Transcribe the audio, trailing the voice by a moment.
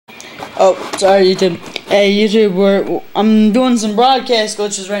Oh, sorry, YouTube. Hey, YouTube, I'm doing some broadcast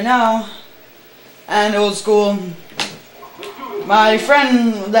glitches right now. And old school. My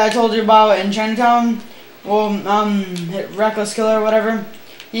friend that I told you about in Chinatown, Reckless Killer or whatever,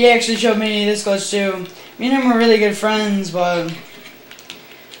 he actually showed me this glitch too. Me and him were really good friends, but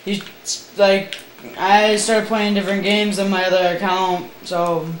he's like, I started playing different games on my other account,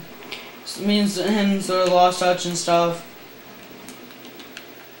 so me and him sort of lost touch and stuff.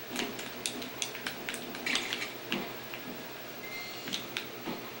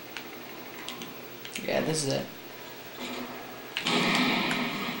 Yeah, this is it.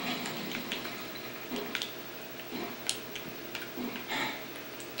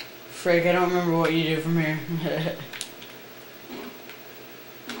 Frick, I don't remember what you do from here.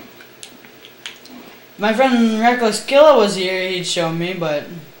 My friend Reckless Killer was here, he'd show me, but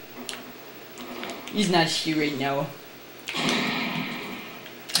he's not here right now.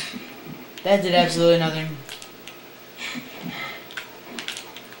 That did absolutely nothing.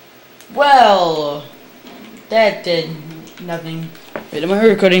 Well, that did nothing. Wait, am I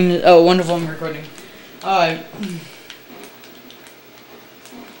recording? Oh, wonderful, I'm recording. Alright.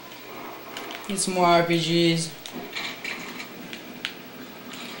 Get some more RPGs.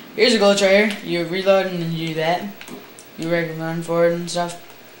 Here's a glitch right here. You reload and then you do that. You run forward and stuff.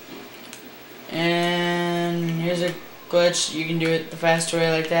 And here's a glitch. You can do it the fast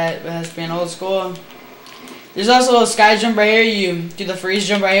way like that, but it has to be an old school. There's also a sky jump right here. You do the freeze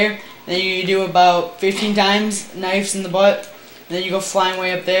jump right here. And then you do about 15 times, knives in the butt. And then you go flying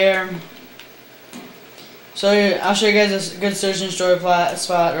way up there. So I'll show you guys a good search and destroy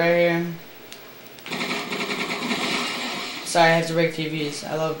spot right here. Sorry, I have to break TVs.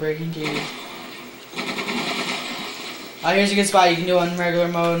 I love breaking TVs. Here's a good spot. You can do it on regular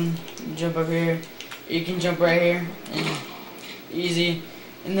mode. You jump up here. You can jump right here. And easy.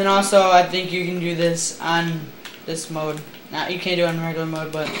 And then also, I think you can do this on this mode. Now, you can't do it on regular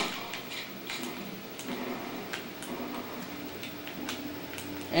mode, but...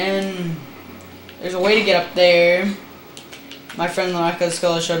 And there's a way to get up there. My friend Reckless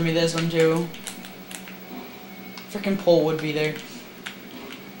Killer showed me this one too. Freaking pole would be there.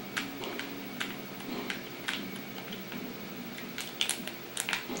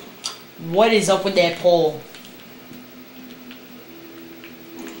 What is up with that pole?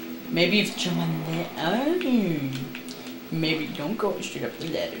 Maybe if you jump on that. Oh. Maybe don't go straight up the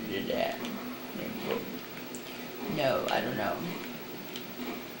ladder to that. No, I don't know.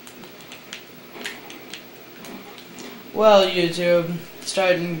 Well, YouTube,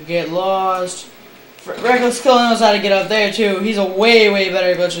 starting to get lost. Reckless Killer knows how to get up there too. He's a way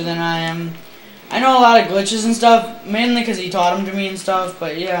better glitcher than I am. I know a lot of glitches and stuff, mainly because he taught them to me and stuff,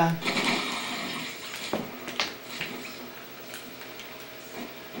 but yeah.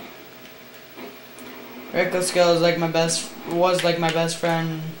 Reckless Killer is like was like my best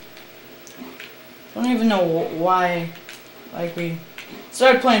friend. I don't even know why. Like, we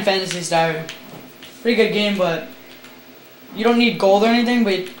started playing Phantasy Star. Pretty good game, but you don't need gold or anything,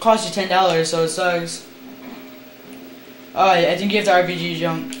 but it costs you $10, so it sucks. Alright, I think you have to RPG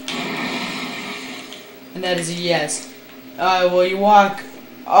jump. And that is a yes. Well, you walk.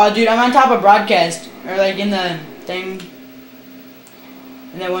 Oh, dude, I'm on top of broadcast. Or, like, in the thing.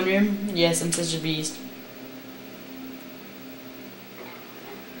 In that one room. Yes, I'm such a beast.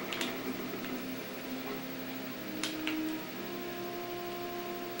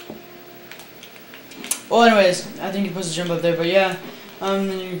 Well, anyways, I think you're supposed to jump up there, but yeah,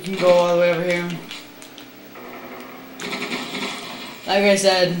 then you can go all the way over here. Like I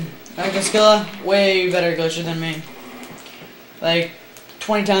said, Reckless Killer, way better glitcher than me. Like,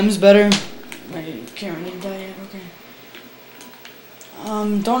 20 times better. My camera didn't die yet, okay.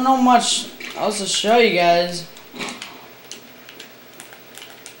 Don't know much else to show you guys.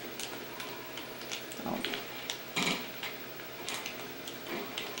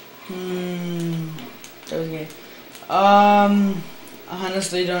 That was gay. I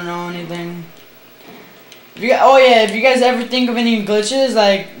honestly don't know anything. If you guys ever think of any glitches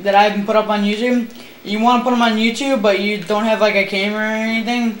like that I've put up on YouTube, you want to put them on YouTube, but you don't have like a camera or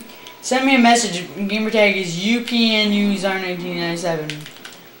anything, send me a message. Gamer tag is UPNUZAR1997.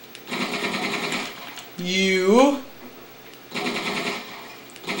 U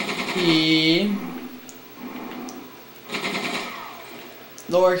P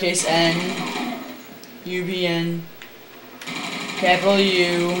lowercase n. UPN, capital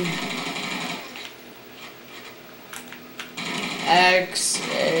U, X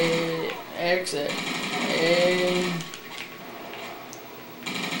A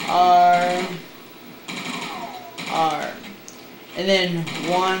R. and then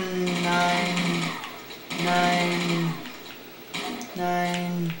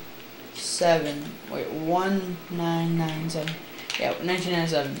 1997. Wait, 1997. Yeah,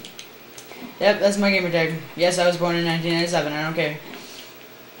 1997. Yep, that's my gamer tag. Yes, I was born in 1997. I don't care.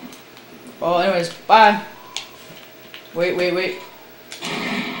 Well, anyways, bye. Wait.